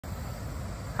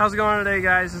How's it going today,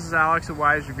 guys? This is Alex at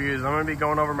Wise Reviews. I'm going to be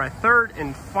going over my third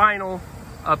and final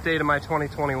update of my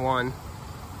 2021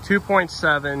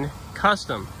 2.7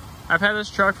 Custom. I've had this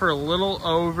truck for a little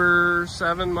over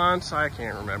 7 months. I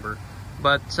can't remember.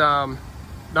 But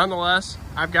nonetheless,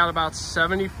 I've got about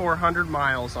 7,400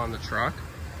 miles on the truck.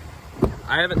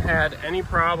 I haven't had any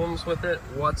problems with it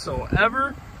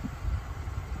whatsoever.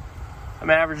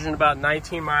 I'm averaging about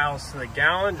 19 miles to the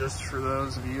gallon, just for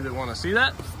those of you that want to see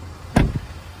that.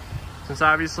 Since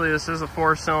obviously this is a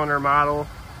 4-cylinder model,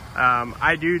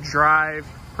 I do drive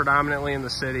predominantly in the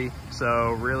city.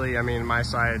 So really, I mean, my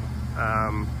side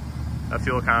of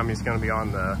fuel economy is going to be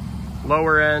on the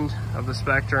lower end of the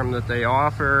spectrum that they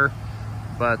offer.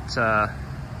 But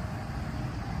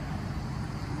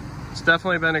it's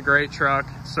definitely been a great truck,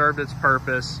 served its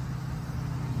purpose.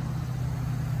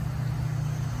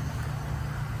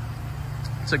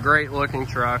 It's a great looking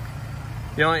truck.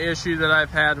 The only issue that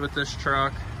I've had with this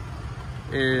truck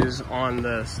is on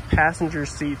the passenger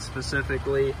seat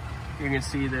specifically. You can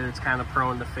see that it's kind of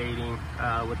prone to fading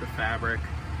with the fabric,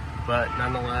 but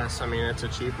nonetheless, I mean, it's a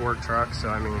cheap work truck, so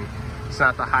I mean, it's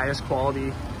not the highest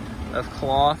quality of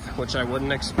cloth, which I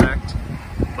wouldn't expect,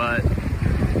 but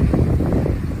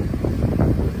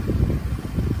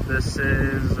this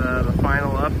is the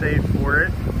final update for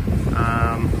it.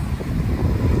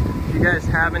 If you guys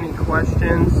have any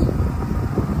questions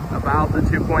about the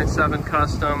 2.7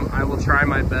 Custom, I will try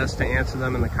my best to answer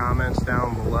them in the comments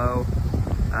down below.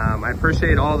 I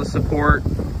appreciate all the support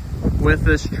with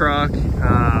this truck.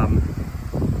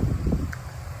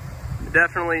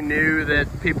 Definitely knew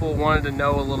that people wanted to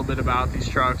know a little bit about these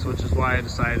trucks, which is why I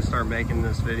decided to start making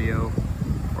this video,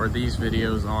 or these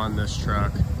videos on this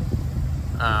truck.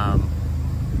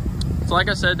 So like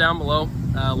I said down below,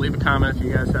 leave a comment if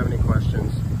you guys have any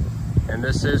questions. And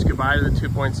this is goodbye to the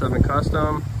 2.7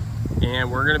 Custom.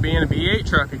 And we're going to be in a V8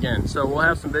 truck again. So we'll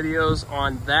have some videos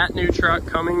on that new truck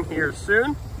coming here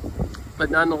soon.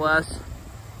 But nonetheless,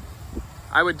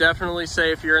 I would definitely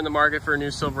say if you're in the market for a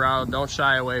new Silverado, don't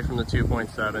shy away from the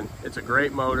 2.7. It's a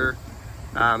great motor.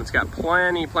 It's got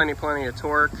plenty of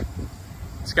torque.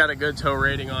 It's got a good tow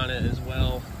rating on it as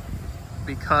well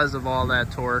because of all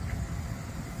that torque.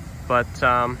 But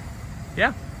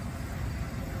yeah.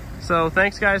 So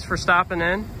thanks guys for stopping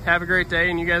in. Have a great day,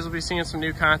 and you guys will be seeing some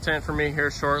new content from me here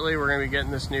shortly. We're gonna be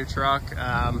getting this new truck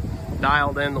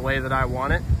dialed in the way that I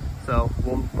want it. So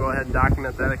we'll go ahead and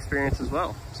document that experience as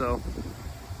well. So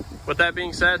with that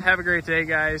being said, have a great day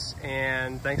guys,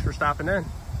 and thanks for stopping in.